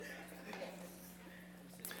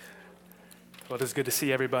Well, it is good to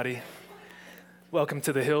see everybody. Welcome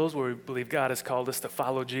to the Hills, where we believe God has called us to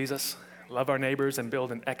follow Jesus, love our neighbors, and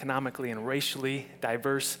build an economically and racially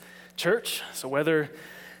diverse church. So whether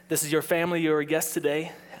this is your family or a guest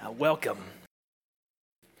today, welcome.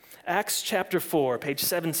 Acts chapter 4, page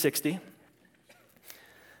 760.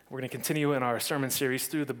 We're going to continue in our sermon series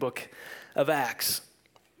through the book of Acts.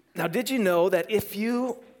 Now, did you know that if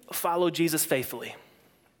you follow Jesus faithfully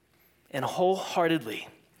and wholeheartedly,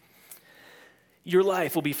 your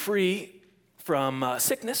life will be free from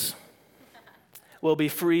sickness, will be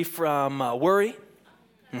free from worry,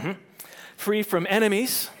 free from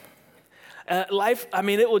enemies. Life,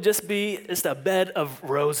 it will just be a bed of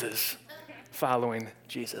roses following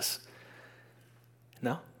Jesus.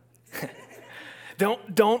 No?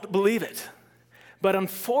 Don't believe it. But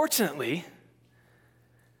unfortunately,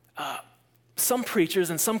 some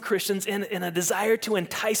preachers and some Christians, in a desire to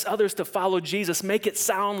entice others to follow Jesus, make it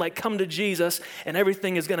sound like come to Jesus and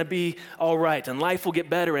everything is going to be all right and life will get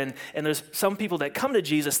better. And there's some people that come to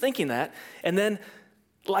Jesus thinking that, and then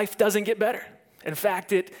life doesn't get better. In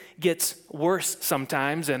fact, it gets worse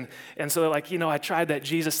sometimes. And so they're like, I tried that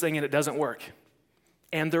Jesus thing and it doesn't work.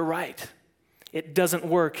 And they're right. It doesn't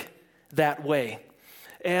work that way.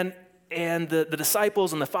 And the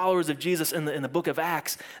disciples and the followers of Jesus in the book of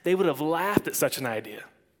Acts, they would have laughed at such an idea.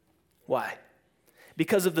 Why?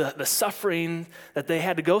 Because of the suffering that they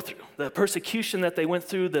had to go through, the persecution that they went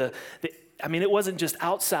through. It wasn't just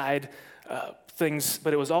outside things,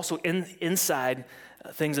 but it was also inside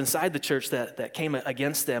things inside the church that came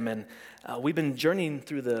against them. And we've been journeying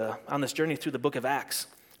on this journey through the book of Acts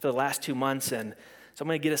for the last 2 months. And so I'm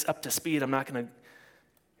going to get us up to speed. I'm not going to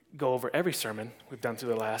go over every sermon we've done through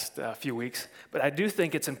the last few weeks, but I do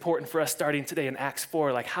think it's important for us starting today in Acts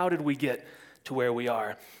 4, like how did we get to where we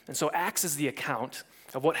are? And so Acts is the account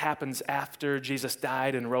of what happens after Jesus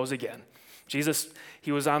died and rose again. Jesus,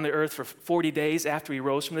 he was on the earth for 40 days after he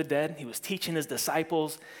rose from the dead. He was teaching his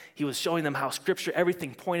disciples. He was showing them how Scripture,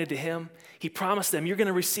 everything pointed to him. He promised them, you're going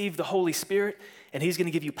to receive the Holy Spirit, and he's going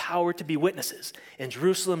to give you power to be witnesses in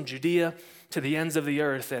Jerusalem, Judea, to the ends of the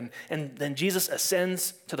earth. And then Jesus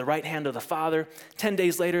ascends to the right hand of the Father. 10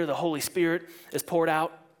 days later, the Holy Spirit is poured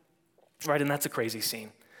out, right? And that's a crazy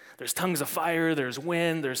scene. There's tongues of fire, there's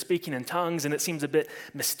wind, there's speaking in tongues, and it seems a bit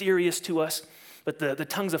mysterious to us. But the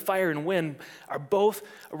tongues of fire and wind are both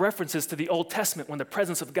references to the Old Testament when the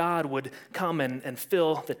presence of God would come and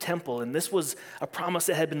fill the temple. And this was a promise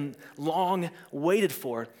that had been long waited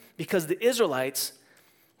for because the Israelites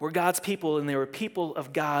were God's people and they were people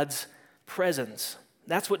of God's presence.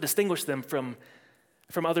 That's what distinguished them from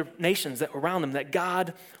other nations that were around them, that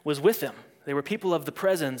God was with them. They were people of the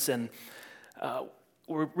presence. And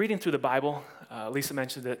we're reading through the Bible. Lisa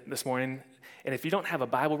mentioned it this morning. And if you don't have a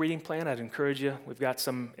Bible reading plan, I'd encourage you. We've got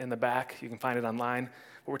some in the back. You can find it online.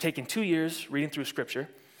 But we're taking 2 years reading through Scripture,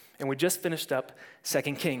 and we just finished up 2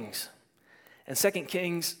 Kings. And 2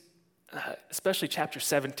 Kings, especially chapter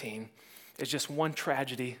 17, is just one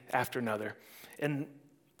tragedy after another. And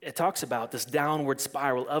it talks about this downward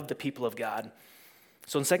spiral of the people of God.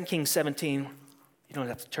 So in 2 Kings 17, you don't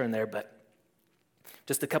have to turn there, but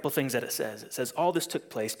just a couple things that it says. It says, all this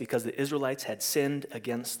took place because the Israelites had sinned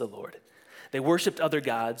against the Lord. They worshiped other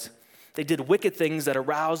gods. They did wicked things that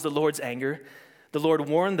aroused the Lord's anger. The Lord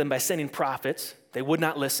warned them by sending prophets. They would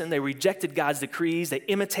not listen. They rejected God's decrees. They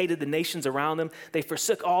imitated the nations around them. They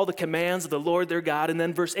forsook all the commands of the Lord their God. And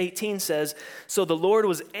then verse 18 says, so the Lord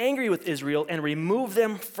was angry with Israel and removed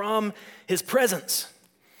them from his presence.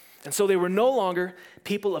 And so they were no longer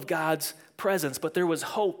people of God's presence, but there was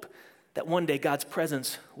hope that one day God's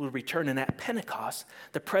presence would return. And at Pentecost,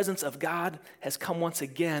 the presence of God has come once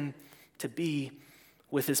again to be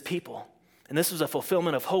with his people. And this was a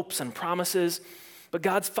fulfillment of hopes and promises, but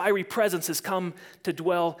God's fiery presence has come to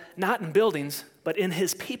dwell not in buildings, but in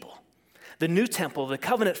his people. The new temple, the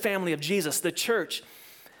covenant family of Jesus, the church.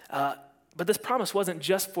 But this promise wasn't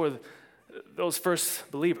just for those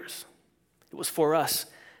first believers. It was for us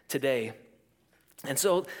today. And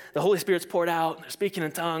so the Holy Spirit's poured out, they're speaking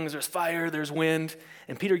in tongues, there's fire, there's wind,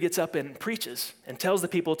 and Peter gets up and preaches and tells the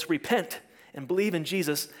people to repent and believe in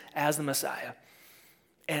Jesus as the Messiah.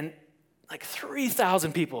 And like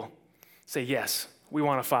 3,000 people say, yes, we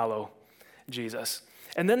want to follow Jesus.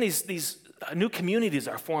 And then these new communities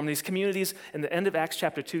are formed. These communities, in the end of Acts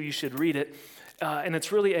chapter 2, you should read it. And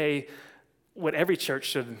it's really what every church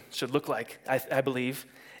should look like, I believe.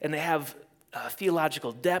 And they have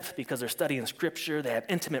theological depth because they're studying Scripture. They have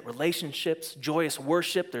intimate relationships, joyous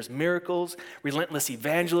worship. There's miracles, relentless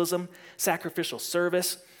evangelism, sacrificial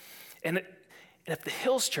service. And if the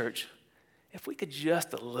Hills Church, if we could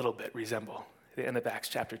just a little bit resemble the end of Acts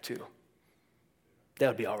chapter 2, that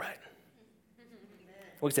would be all right.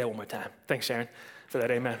 We can say it one more time. Thanks, Sharon, for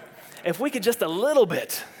that amen. If we could just a little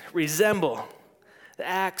bit resemble the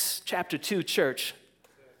Acts chapter 2 church,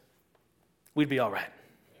 we'd be all right.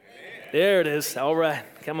 There it is. All right.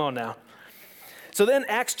 Come on now. So then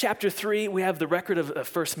Acts chapter 3, we have the record of the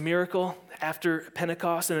first miracle after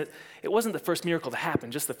Pentecost. And it wasn't the first miracle to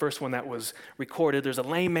happen, just the first one that was recorded. There's a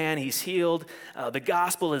lame man. He's healed. The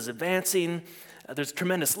gospel is advancing. There's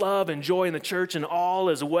tremendous love and joy in the church, and all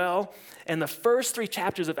is well. And the first 3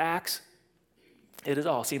 chapters of Acts, it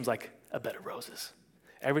all seems like a bed of roses.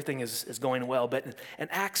 Everything is going well. But in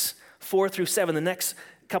Acts 4 through 7, the next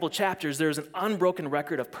couple chapters, there's an unbroken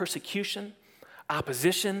record of persecution,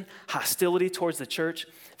 opposition, hostility towards the church.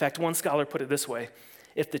 In fact, one scholar put it this way: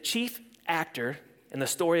 if the chief actor in the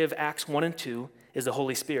story of Acts 1 and 2 is the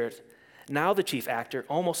Holy Spirit, now the chief actor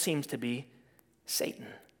almost seems to be Satan.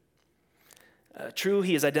 True,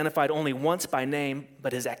 he is identified only once by name,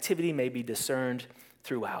 but his activity may be discerned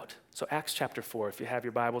throughout. So Acts chapter 4, if you have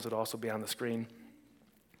your Bibles, it'll also be on the screen.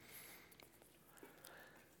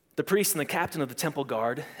 The priest and the captain of the temple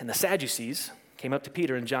guard and the Sadducees came up to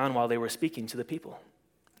Peter and John while they were speaking to the people.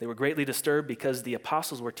 They were greatly disturbed because the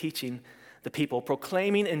apostles were teaching the people,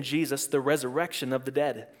 proclaiming in Jesus the resurrection of the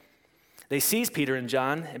dead. They seized Peter and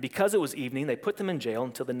John, and because it was evening, they put them in jail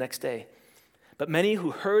until the next day. But many who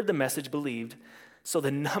heard the message believed, so the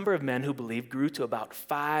number of men who believed grew to about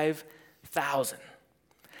 5,000.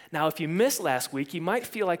 Now, if you missed last week, you might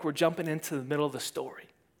feel like we're jumping into the middle of the story.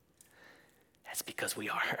 That's because we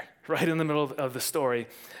are right in the middle of the story.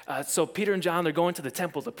 So Peter and John, they're going to the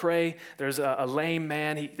temple to pray. There's a lame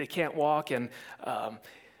man. They can't walk. And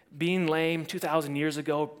being lame 2,000 years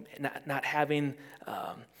ago, not having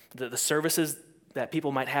the services that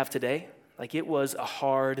people might have today, like it was a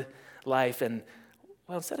hard life. And,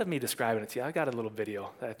 well, instead of me describing it to you, I got a little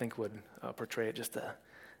video that I think would portray it just a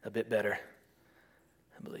bit better,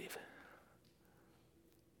 I believe.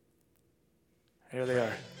 Here they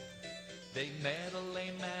are. They met a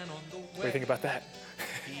lame man on the way. What do you think about that?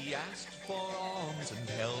 He asked for alms and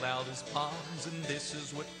held out his palms, and this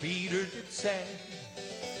is what Peter did say: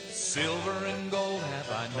 silver and gold have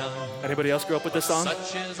I none. Anybody else grow up with this song?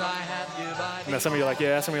 Such as I have give I thee. Now some of you are like,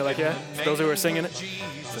 yeah, some of you are like, yeah. Those who are singing it.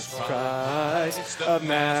 Jesus Christ of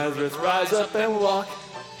Nazareth, rise up and walk.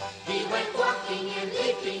 He went walking and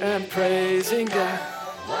leaping and praising God.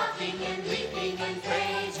 walking and leaping and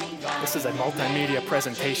praising God. This is a multimedia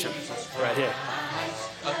presentation right here.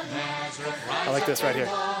 I like this right here.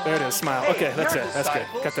 There it is, smile. Okay, that's it. That's good.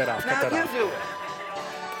 Cut that off. Cut that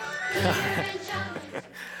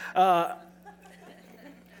off.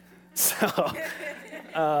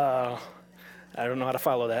 I don't know how to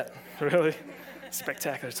follow that. Really?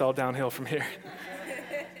 Spectacular. It's all downhill from here.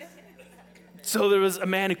 So there was a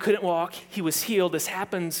man who couldn't walk. He was healed. This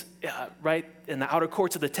happens right in the outer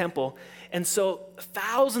courts of the temple. And so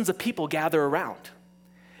thousands of people gather around.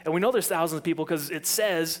 And we know there's thousands of people because it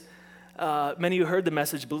says many who heard the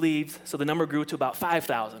message believed. So the number grew to about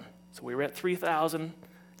 5,000. So we were at 3,000.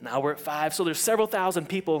 Now we're at 5. So there's several thousand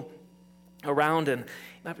people around. And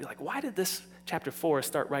you might be like, why did this chapter 4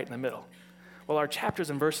 start right in the middle? Well, our chapters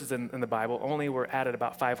and verses in the Bible only were added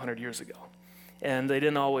about 500 years ago. And they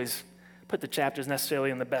didn't always put the chapters necessarily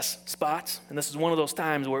in the best spots. And this is one of those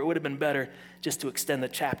times where it would have been better just to extend the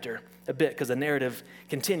chapter a bit because the narrative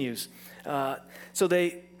continues. So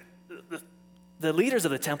the leaders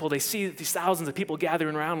of the temple, they see these thousands of people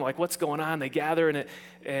gathering around, like, what's going on? They gather,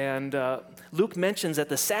 and Luke mentions that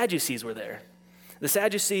the Sadducees were there. The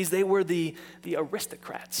Sadducees, they were the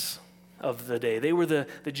aristocrats of the day. They were the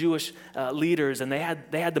Jewish leaders, and they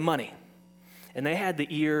had the money, and they had the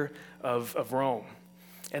ear of Rome,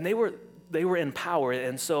 and they were in power,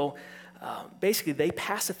 and so basically they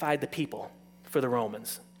pacified the people for the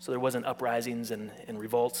Romans, so there wasn't uprisings and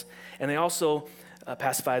revolts, and they also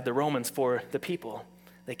pacified the Romans for the people.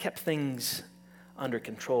 They kept things under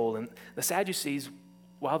control, and the Sadducees,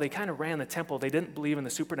 while they kind of ran the temple, they didn't believe in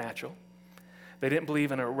the supernatural. They didn't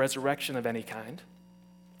believe in a resurrection of any kind.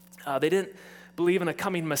 They didn't believe in a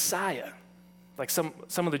coming Messiah, like some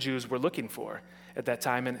of the Jews were looking for at that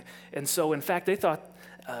time. And so, in fact, they thought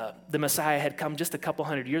the Messiah had come just a couple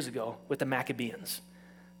hundred years ago with the Maccabees.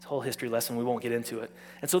 It's a whole history lesson. We won't get into it.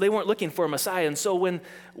 And so they weren't looking for a Messiah. And so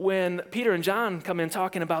when Peter and John come in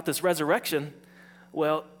talking about this resurrection,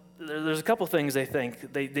 well, there's a couple things they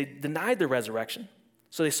think. They denied the resurrection.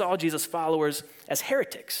 So they saw Jesus' followers as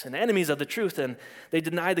heretics and enemies of the truth, and they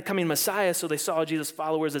denied the coming Messiah, so they saw Jesus'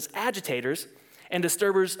 followers as agitators and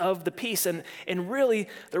disturbers of the peace. And really,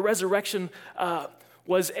 the resurrection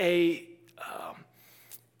was it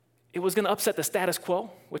was going to upset the status quo,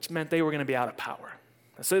 which meant they were going to be out of power.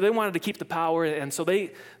 So they wanted to keep the power, and so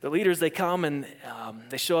the leaders, they come and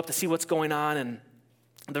they show up to see what's going on, and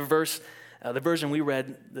the version we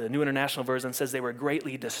read, the New International Version, says they were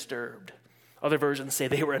greatly disturbed. Other versions say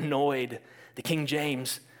they were annoyed. The King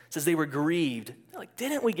James says they were grieved. Like,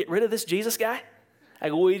 didn't we get rid of this Jesus guy?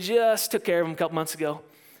 Like, we just took care of him a couple months ago,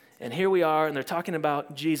 and here we are, and they're talking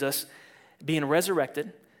about Jesus being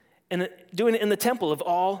resurrected, and doing it in the temple of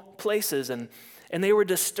all places, and they were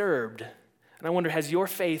disturbed. And I wonder, has your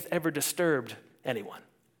faith ever disturbed anyone?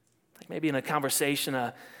 Like maybe in a conversation,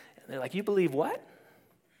 they're like, you believe what?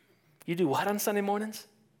 You do what on Sunday mornings?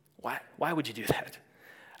 Why would you do that?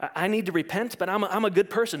 I need to repent, but I'm a good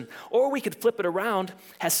person. Or we could flip it around.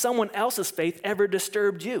 Has someone else's faith ever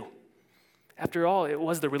disturbed you? After all, it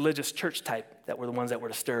was the religious church type that were the ones that were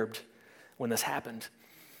disturbed when this happened.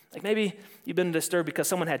 Like maybe you've been disturbed because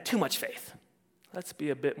someone had too much faith. Let's be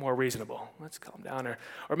a bit more reasonable. Let's calm down.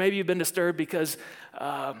 Or maybe you've been disturbed because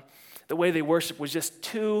the way they worship was just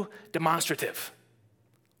too demonstrative.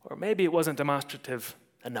 Or maybe it wasn't demonstrative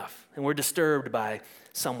enough, and we're disturbed by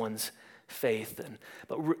someone's faith.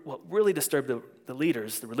 But what really disturbed the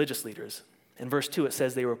leaders, the religious leaders, in verse 2 it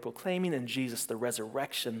says they were proclaiming in Jesus the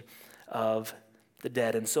resurrection of the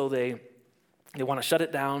dead. And so they want to shut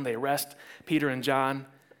it down. They arrest Peter and John,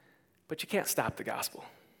 but you can't stop the gospel.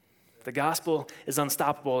 The gospel is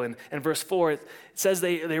unstoppable. And in verse 4, it says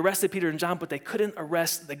they arrested Peter and John, but they couldn't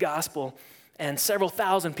arrest the gospel. And several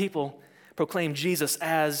thousand people proclaimed Jesus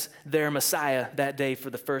as their Messiah that day for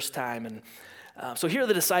the first time. And so here are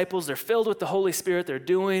the disciples. They're filled with the Holy Spirit. They're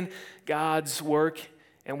doing God's work.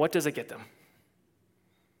 And what does it get them?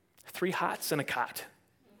 3 hots and a cot.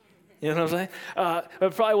 You know what I'm saying?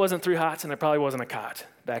 It probably wasn't 3 hots, and it probably wasn't a cot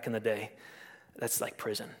back in the day. That's like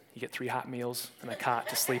prison. You get 3 hot meals and a cot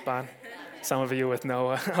to sleep on. Some of you with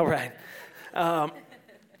Noah. All right.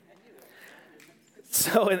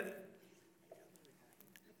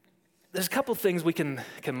 There's a couple things we can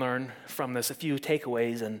learn from this, a few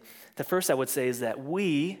takeaways. And the first I would say is that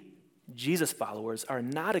we, Jesus followers, are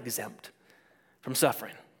not exempt from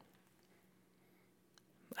suffering.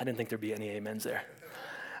 I didn't think there'd be any amens there.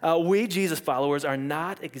 We, Jesus followers, are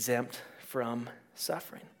not exempt from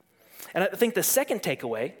suffering. And I think the second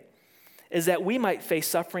takeaway is that we might face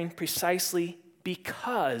suffering precisely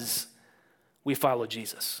because we follow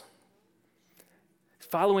Jesus.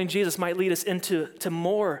 Following Jesus might lead us into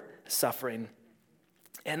more suffering.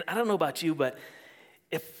 And I don't know about you, but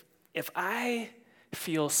if I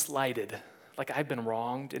feel slighted, like I've been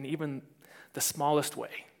wronged in even the smallest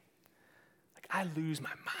way, like I lose my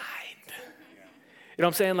mind. You know what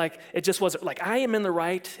I'm saying? Like it just wasn't, like I am in the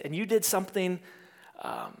right and you did something.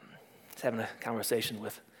 I was having a conversation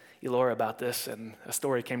with Elora about this, and a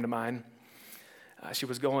story came to mind. She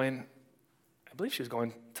was going, I believe she was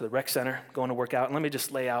going to the rec center, going to work out. And let me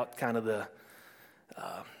just lay out kind of the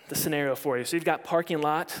scenario for you. So you've got parking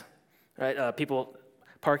lot, right? People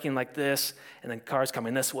parking like this, and then cars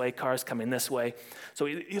coming this way, cars coming this way. So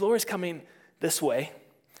Elora's coming this way.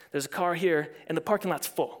 There's a car here, and the parking lot's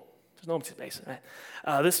full. There's no space,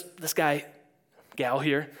 right? This gal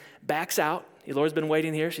here, backs out. Elora's been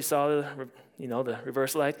waiting here. She saw the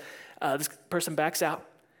reverse light. This person backs out,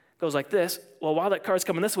 goes like this. Well, while that car's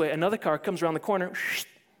coming this way, another car comes around the corner.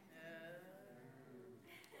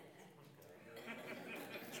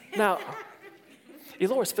 Now,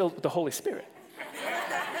 Elora's filled with the Holy Spirit.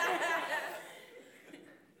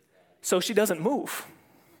 So she doesn't move.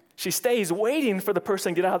 She stays waiting for the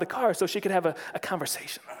person to get out of the car so she could have a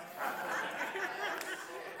conversation.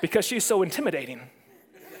 Because she's so intimidating.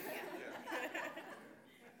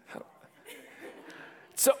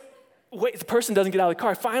 So, wait, the person doesn't get out of the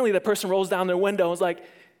car. Finally, the person rolls down their window and is like,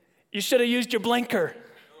 you should have used your blinker.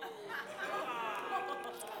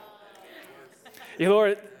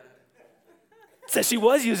 Elora says she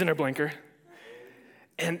was using her blinker.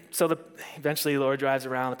 And so eventually Elora drives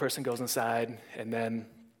around, the person goes inside, and then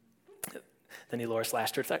Elora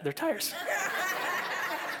slashed their tires.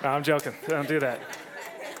 No, I'm joking. Don't do that.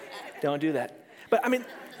 Don't do that. But I mean,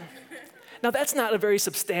 now that's not a very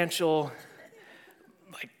substantial,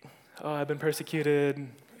 I've been persecuted. It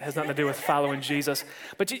has nothing to do with following Jesus.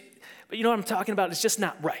 But you know what I'm talking about? It's just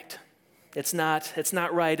not right. It's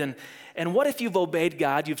not right. And what if you've obeyed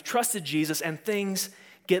God, you've trusted Jesus, and things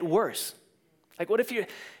get worse? Like what if you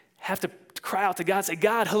have to cry out to God, say,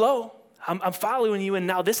 God, hello, I'm following you, and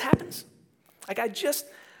now this happens. Like I just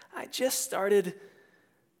started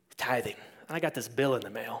tithing, and I got this bill in the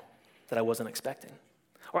mail that I wasn't expecting.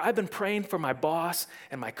 Or I've been praying for my boss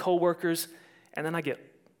and my coworkers, and then I get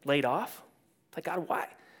laid off. Like, God, why?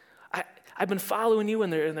 I've been following you,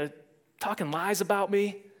 and they're talking lies about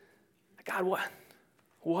me. God, what?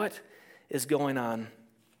 What is going on?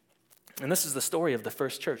 And this is the story of the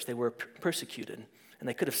first church. They were persecuted. And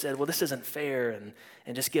they could have said, well, this isn't fair,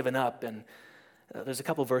 and just given up. And there's a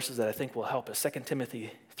couple verses that I think will help us. 2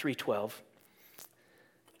 Timothy 3:12.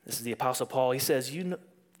 This is the Apostle Paul. He says, you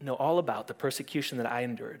know all about the persecution that I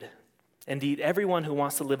endured. Indeed, everyone who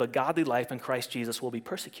wants to live a godly life in Christ Jesus will be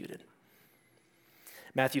persecuted.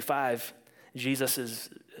 Matthew 5, Jesus is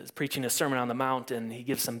preaching a Sermon on the Mount, and he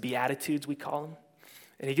gives some Beatitudes, we call them.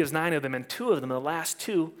 And he gives 9 of them, and 2 of them, the last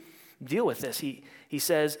 2, deal with this. He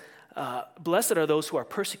says, blessed are those who are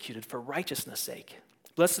persecuted for righteousness' sake.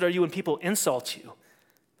 Blessed are you when people insult you,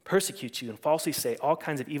 persecute you, and falsely say all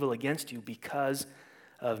kinds of evil against you because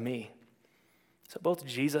of me. So both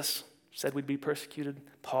Jesus said we'd be persecuted.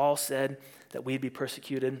 Paul said that we'd be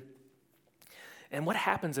persecuted. And what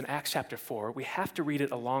happens in Acts chapter 4, we have to read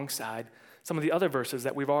it alongside some of the other verses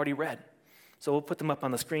that we've already read. So we'll put them up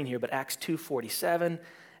on the screen here, but Acts 2:47,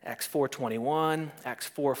 Acts 4:21, Acts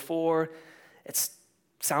 4:4, it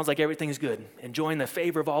sounds like everything's good, enjoying the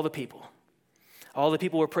favor of all the people. All the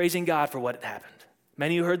people were praising God for what had happened.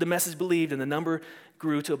 Many who heard the message believed, and the number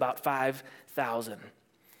grew to about 5,000.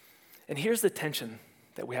 And here's the tension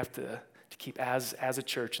that we have to keep as a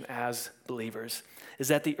church and as believers, is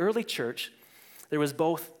that the early church, there was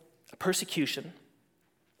both persecution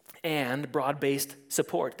and broad-based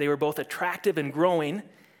support. They were both attractive and growing,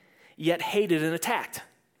 yet hated and attacked.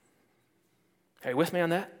 Are you with me on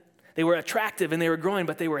that? They were attractive and they were growing,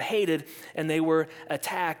 but they were hated and they were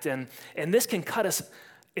attacked. And this can cut us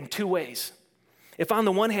in 2 ways. If on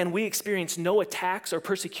the one hand we experience no attacks or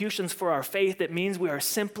persecutions for our faith, it means we are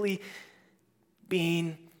simply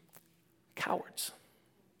being cowards.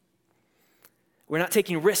 We're not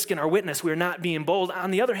taking risk in our witness. We're not being bold.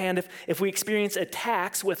 On the other hand, if we experience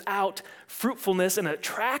attacks without fruitfulness and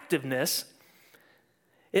attractiveness,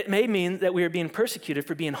 it may mean that we are being persecuted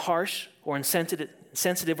for being harsh or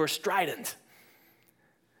insensitive or strident.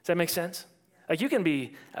 Does that make sense? Like, you can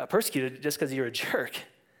be persecuted just because you're a jerk.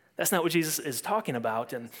 That's not what Jesus is talking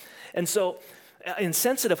about. And so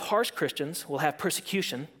insensitive, harsh Christians will have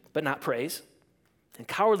persecution, but not praise. And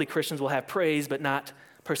cowardly Christians will have praise, but not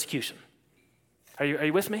persecution. Are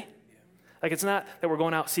you with me? Like, it's not that we're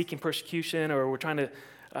going out seeking persecution or we're trying to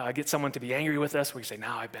get someone to be angry with us. We say,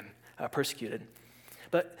 now I've been persecuted.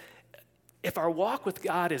 But if our walk with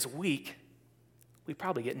God is weak, we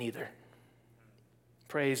probably get neither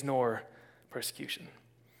praise nor persecution.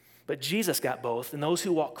 But Jesus got both, and those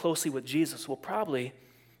who walk closely with Jesus will probably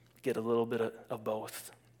get a little bit of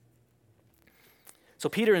both. So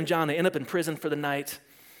Peter and John, they end up in prison for the night,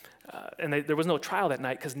 and there was no trial that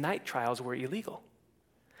night because night trials were illegal,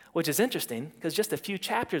 which is interesting because just a few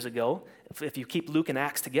chapters ago, if you keep Luke and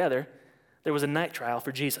Acts together, there was a night trial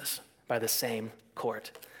for Jesus by the same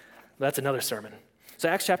court. That's another sermon. So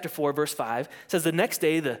Acts chapter 4, verse 5 says, the next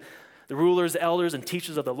day the rulers, the elders, and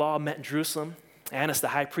teachers of the law met in Jerusalem. Annas the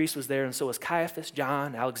high priest was there, and so was Caiaphas,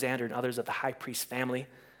 John, Alexander, and others of the high priest's family.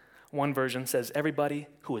 One version says everybody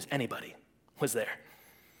who was anybody was there.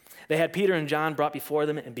 They had Peter and John brought before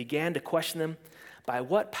them and began to question them, by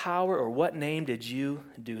what power or what name did you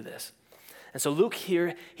do this? And so Luke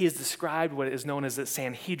here, he has described what is known as the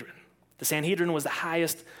Sanhedrin. The Sanhedrin was the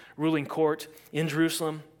highest ruling court in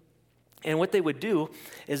Jerusalem. And what they would do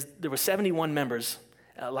is there were 71 members.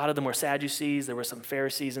 A lot of them were Sadducees. There were some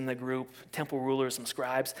Pharisees in the group, temple rulers, some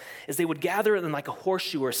scribes. Is they would gather in like a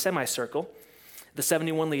horseshoe or a semicircle, the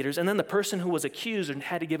 71 leaders, and then the person who was accused and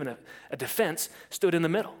had to give a defense stood in the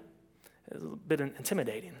middle. It was a bit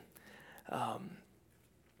intimidating.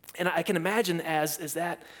 And I can imagine as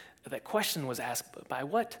that question was asked, by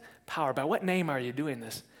what power, by what name are you doing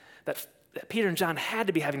this? That Peter and John had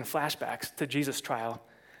to be having flashbacks to Jesus' trial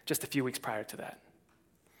just a few weeks prior to that.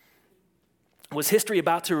 Was history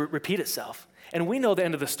about to repeat itself? And we know the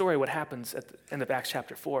end of the story, what happens at the end of Acts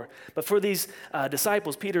chapter 4. But for these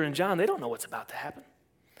disciples, Peter and John, they don't know what's about to happen.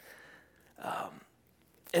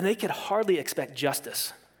 And they could hardly expect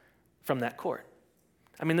justice from that court.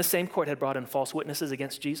 I mean, the same court had brought in false witnesses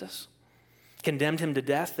against Jesus, condemned him to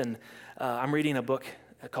death, and I'm reading a book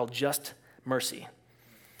called Just Mercy.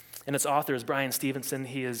 And its author is Brian Stevenson.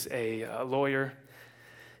 He is a lawyer,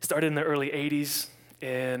 started in the early 80s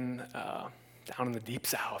down in the deep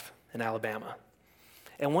South in Alabama.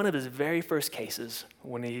 And one of his very first cases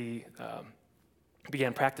when he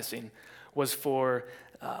began practicing was for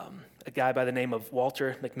a guy by the name of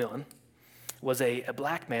Walter McMillan, was a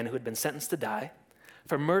black man who had been sentenced to die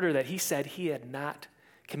for murder that he said he had not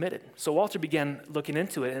committed. So Walter began looking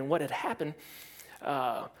into it, and what had happened,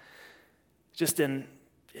 just in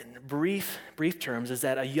brief terms, is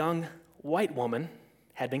that a young white woman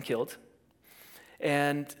had been killed,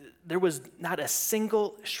 And there was not a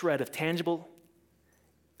single shred of tangible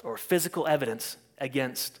or physical evidence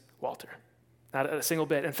against Walter. Not a single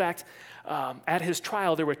bit. In fact, at his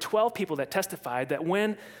trial, there were 12 people that testified that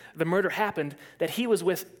when the murder happened, that he was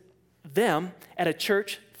with them at a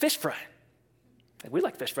church fish fry. We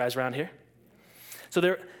like fish fries around here. So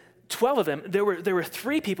there 12 of them. There were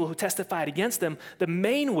 3 people who testified against them. The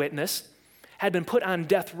main witness had been put on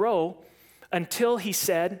death row until he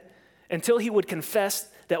would confess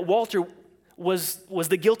that Walter was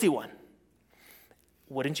the guilty one.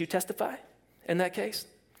 Wouldn't you testify in that case?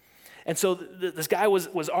 And so this guy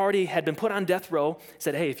had been put on death row,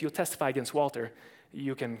 said, hey, if you'll testify against Walter,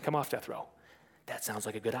 you can come off death row. That sounds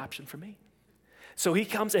like a good option for me. So he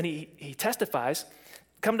comes and he testifies.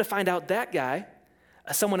 Come to find out that guy,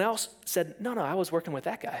 someone else said, no, I was working with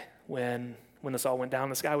that guy when this all went down.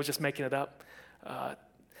 This guy was just making it up.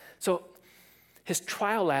 So his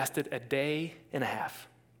trial lasted a day and a half,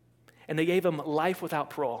 and they gave him life without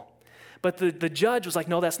parole. But the judge was like,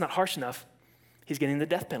 no, that's not harsh enough. He's getting the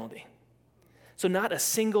death penalty. So not a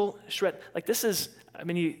single shred. Like this is,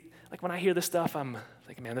 like when I hear this stuff, I'm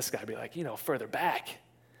like, man, this has got to be like, further back.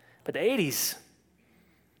 But the 80s,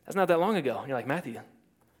 that's not that long ago. And you're like, Matthew,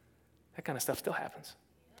 that kind of stuff still happens.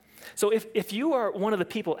 So if you are one of the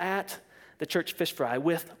people at the church fish fry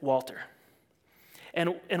with Walter,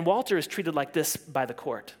 and Walter is treated like this by the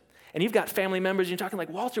court, and you've got family members, and you're talking like,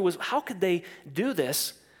 how could they do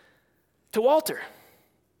this to Walter?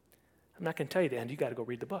 I'm not going to tell you the end. You got to go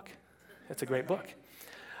read the book. It's a great book.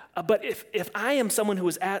 But if I am someone who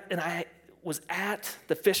was at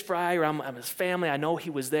the fish fry, or I'm his family, I know he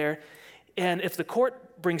was there, and if the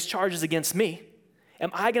court brings charges against me,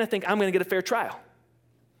 am I going to think I'm going to get a fair trial?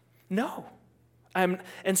 No.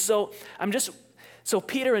 So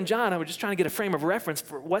Peter and John, I was just trying to get a frame of reference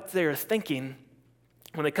for what they're thinking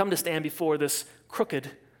when they come to stand before this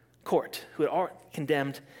crooked court who had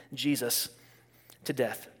condemned Jesus to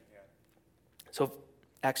death. So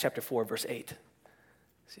Acts chapter 4, verse 8.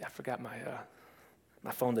 See, I forgot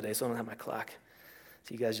my phone today, so I don't have my clock.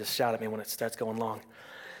 So you guys just shout at me when it starts going long.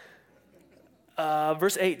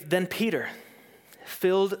 Verse 8, then Peter,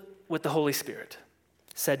 filled with the Holy Spirit,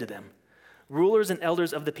 said to them, rulers and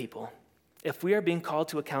elders of the people, if we are being called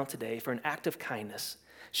to account today for an act of kindness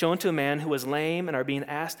shown to a man who was lame and are being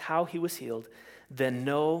asked how he was healed, then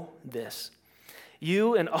know this.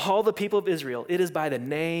 You and all the people of Israel, it is by the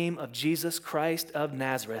name of Jesus Christ of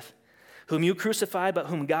Nazareth, whom you crucified, but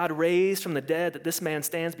whom God raised from the dead, that this man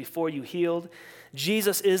stands before you healed.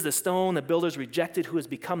 Jesus is the stone the builders rejected, who has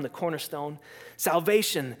become the cornerstone.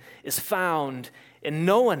 Salvation is found in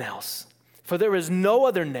no one else, for there is no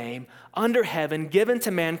other name under heaven given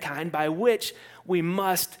to mankind by which we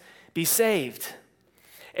must be saved.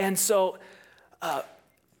 And so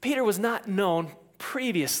Peter was not known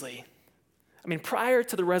previously. Prior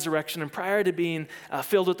to the resurrection and prior to being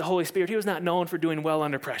filled with the Holy Spirit, he was not known for doing well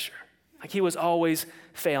under pressure. Like he was always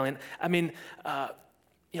failing.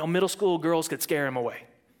 Middle school girls could scare him away.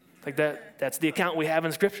 Like that's the account we have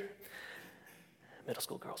in Scripture. Middle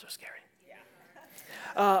school girls are scary.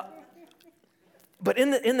 But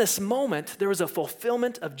in this moment, there was a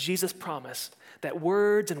fulfillment of Jesus' promise that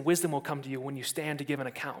words and wisdom will come to you when you stand to give an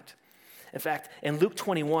account. In fact, in Luke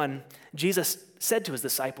 21, Jesus said to his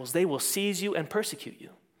disciples, they will seize you and persecute you.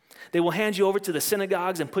 They will hand you over to the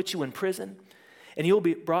synagogues and put you in prison, and you will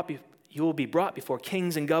be brought before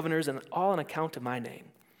kings and governors, and all on account of my name.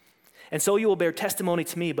 And so you will bear testimony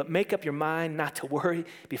to me, but make up your mind not to worry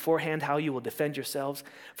beforehand how you will defend yourselves,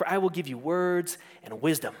 for I will give you words and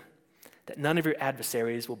wisdom that none of your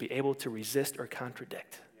adversaries will be able to resist or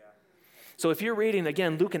contradict. So if you're reading,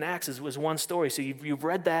 again, Luke and Acts was one story. So you've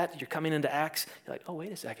read that, you're coming into Acts, you're like, oh,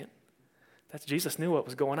 wait a second. That's Jesus knew what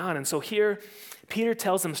was going on. And so here, Peter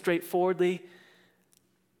tells them straightforwardly,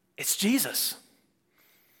 it's Jesus.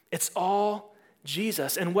 It's all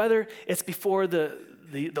Jesus. And whether it's before the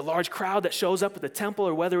large crowd that shows up at the temple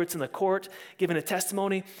or whether it's in the court giving a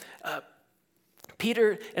testimony,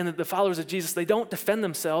 Peter and the followers of Jesus, they don't defend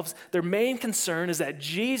themselves. Their main concern is that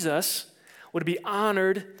Jesus would be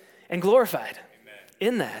honored and glorified. Amen.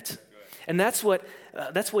 In that. And that's what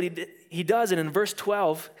he does. And in verse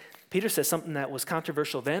 12, Peter says something that was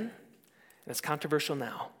controversial then, and it's controversial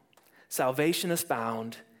now. Salvation is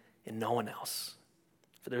found in no one else.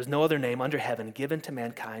 For there is no other name under heaven given to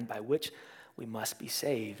mankind by which we must be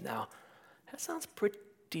saved. Now, that sounds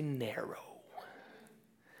pretty narrow.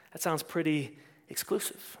 That sounds pretty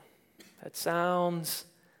exclusive. That sounds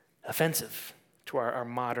offensive to our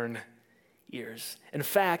modern ears. In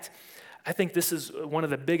fact, I think this is one of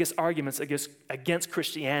the biggest arguments against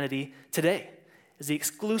Christianity today, is the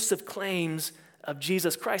exclusive claims of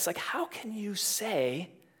Jesus Christ. Like, how can you say?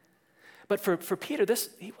 But for Peter,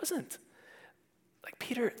 he wasn't. Like,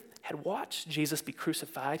 Peter had watched Jesus be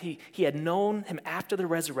crucified. He had known him after the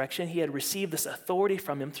resurrection. He had received this authority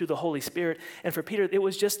from him through the Holy Spirit. And for Peter, it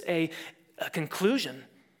was just a conclusion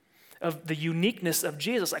of the uniqueness of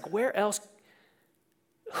Jesus. Like,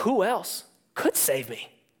 who else could save me?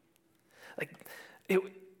 Like,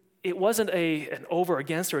 it wasn't an over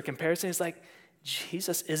against or a comparison. It's like,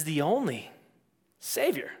 Jesus is the only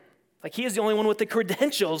Savior. Like, he is the only one with the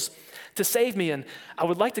credentials to save me. And I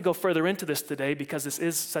would like to go further into this today because this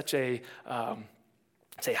is such a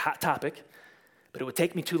hot topic, but it would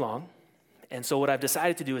take me too long. And so what I've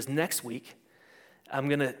decided to do is next week, I'm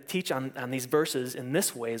going to teach on these verses in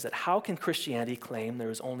this way, is that how can Christianity claim there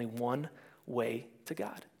is only one way to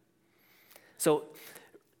God? So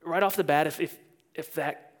right off the bat, if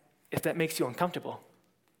that makes you uncomfortable,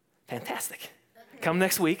 fantastic. Come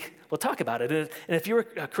next week, we'll talk about it. And if you're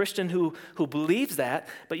a Christian who believes that,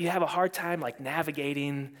 but you have a hard time like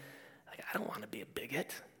navigating, like, I don't want to be a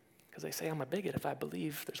bigot, because they say I'm a bigot if I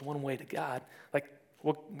believe there's one way to God. Like,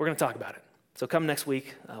 we're going to talk about it. So come next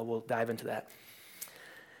week, we'll dive into that.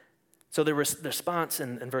 So the response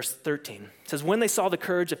in verse 13 says, when they saw the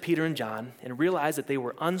courage of Peter and John and realized that they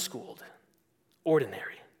were unschooled,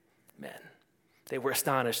 ordinary men, they were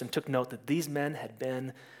astonished and took note that these men had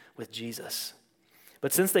been with Jesus.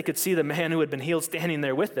 But since they could see the man who had been healed standing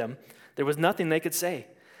there with them, there was nothing they could say.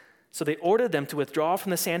 So they ordered them to withdraw from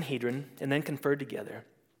the Sanhedrin and then conferred together.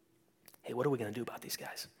 Hey, what are we going to do about these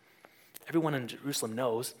guys? Everyone in Jerusalem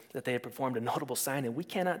knows that they have performed a notable sign, and we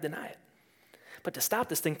cannot deny it. But to stop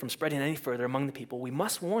this thing from spreading any further among the people, we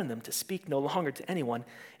must warn them to speak no longer to anyone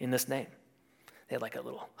in this name. They had like a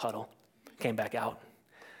little huddle, came back out.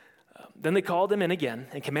 Then they called them in again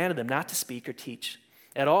and commanded them not to speak or teach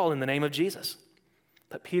at all in the name of Jesus.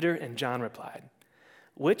 But Peter and John replied,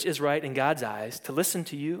 which is right in God's eyes, to listen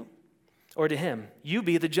to you or to him? You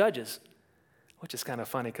be the judges. Which is kind of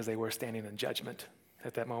funny because they were standing in judgment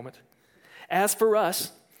at that moment. As for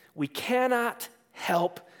us, we cannot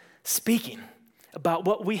help speaking about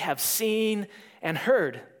what we have seen and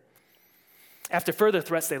heard. After further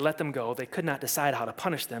threats, they let them go. They could not decide how to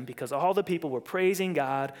punish them because all the people were praising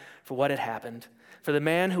God for what had happened. For the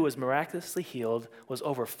man who was miraculously healed was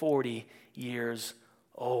over 40 years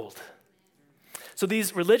old. So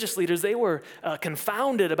these religious leaders, they were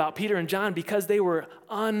confounded about Peter and John because they were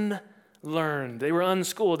unlearned. They were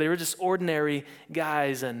unschooled. They were just ordinary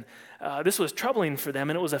guys. And this was troubling for them,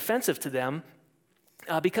 and it was offensive to them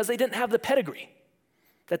because they didn't have the pedigree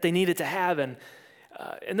that they needed to have. And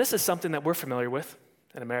this is something that we're familiar with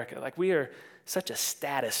in America. Like, we are such a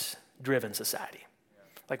status-driven society.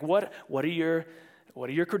 Like, what are your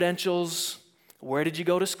credentials? Where did you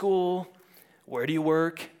go to school? Where do you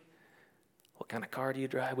work? What kind of car do you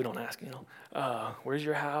drive? We don't ask, where's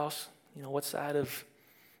your house? What side of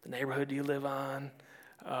the neighborhood do you live on?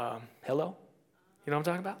 Hello? You know what I'm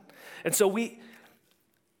talking about? And so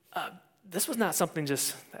this was not something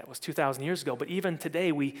just that was 2,000 years ago, but even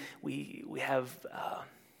today we have,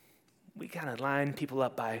 we kind of line people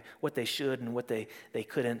up by what they should and what they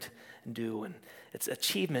couldn't do, and it's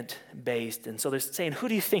achievement-based. And so they're saying, who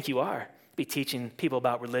do you think you are? Be teaching people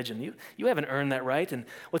about religion. You haven't earned that right. And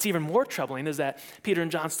what's even more troubling is that Peter and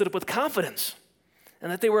John stood up with confidence and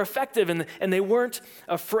that they were effective and they weren't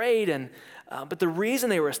afraid. But the reason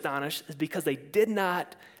they were astonished is because they did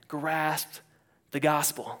not grasp the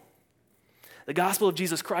gospel. The gospel of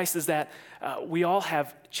Jesus Christ is that we all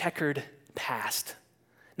have checkered past.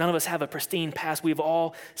 None of us have a pristine past. We've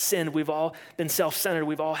all sinned. We've all been self-centered.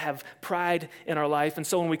 We've all have pride in our life. And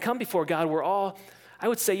so when we come before God, we're all, I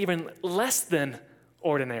would say, even less than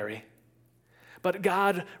ordinary. But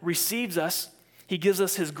God receives us. He gives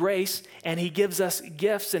us his grace, and he gives us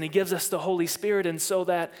gifts, and he gives us the Holy Spirit, and so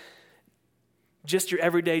that just your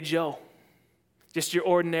everyday Joe, just your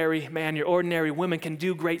ordinary man, your ordinary woman can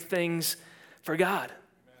do great things for God.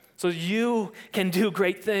 So you can do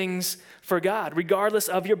great things for God, regardless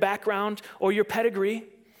of your background or your pedigree,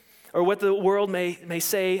 or what the world may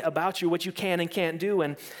say about you, what you can and can't do.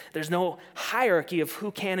 And there's no hierarchy of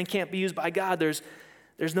who can and can't be used by God. There's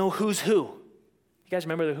no who's who. You guys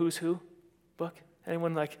remember the Who's Who book?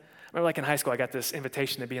 Anyone I remember in high school I got this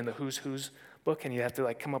invitation to be in the Who's Who's book, and you have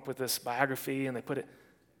to come up with this biography, and they put it,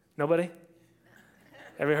 nobody?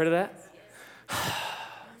 Ever heard of that?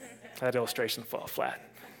 That illustration fell flat.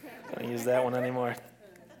 Don't use that one anymore.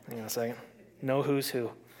 Hang on a second. No Who's Who.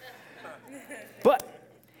 But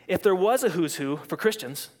if there was a Who's Who for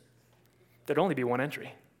Christians, there'd only be one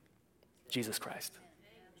entry: Jesus Christ.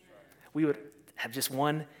 We would have just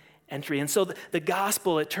one entry. And so the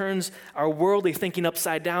gospel, it turns our worldly thinking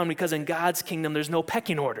upside down because in God's kingdom, there's no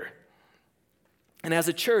pecking order. And as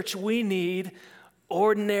a church, we need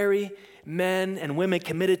ordinary men and women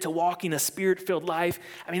committed to walking a spirit-filled life.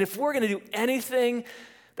 I mean, if we're going to do anything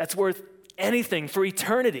that's worth anything for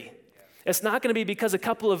eternity, it's not going to be because a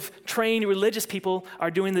couple of trained religious people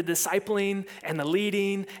are doing the discipling and the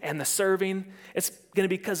leading and the serving. It's going to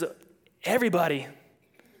be because everybody,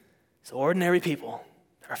 so ordinary people,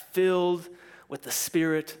 are filled with the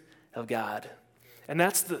Spirit of God. And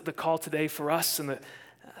that's the call today for us, and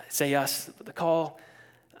the call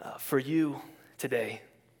for you today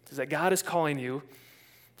is that God is calling you.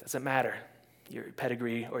 Doesn't matter your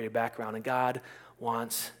pedigree or your background, and God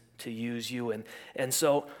wants to use you. And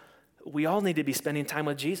so we all need to be spending time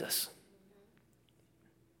with Jesus.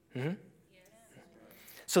 Mm-hmm.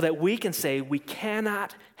 So that we can say we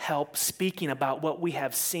cannot help speaking about what we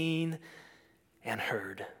have seen and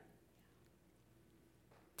heard.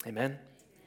 Amen.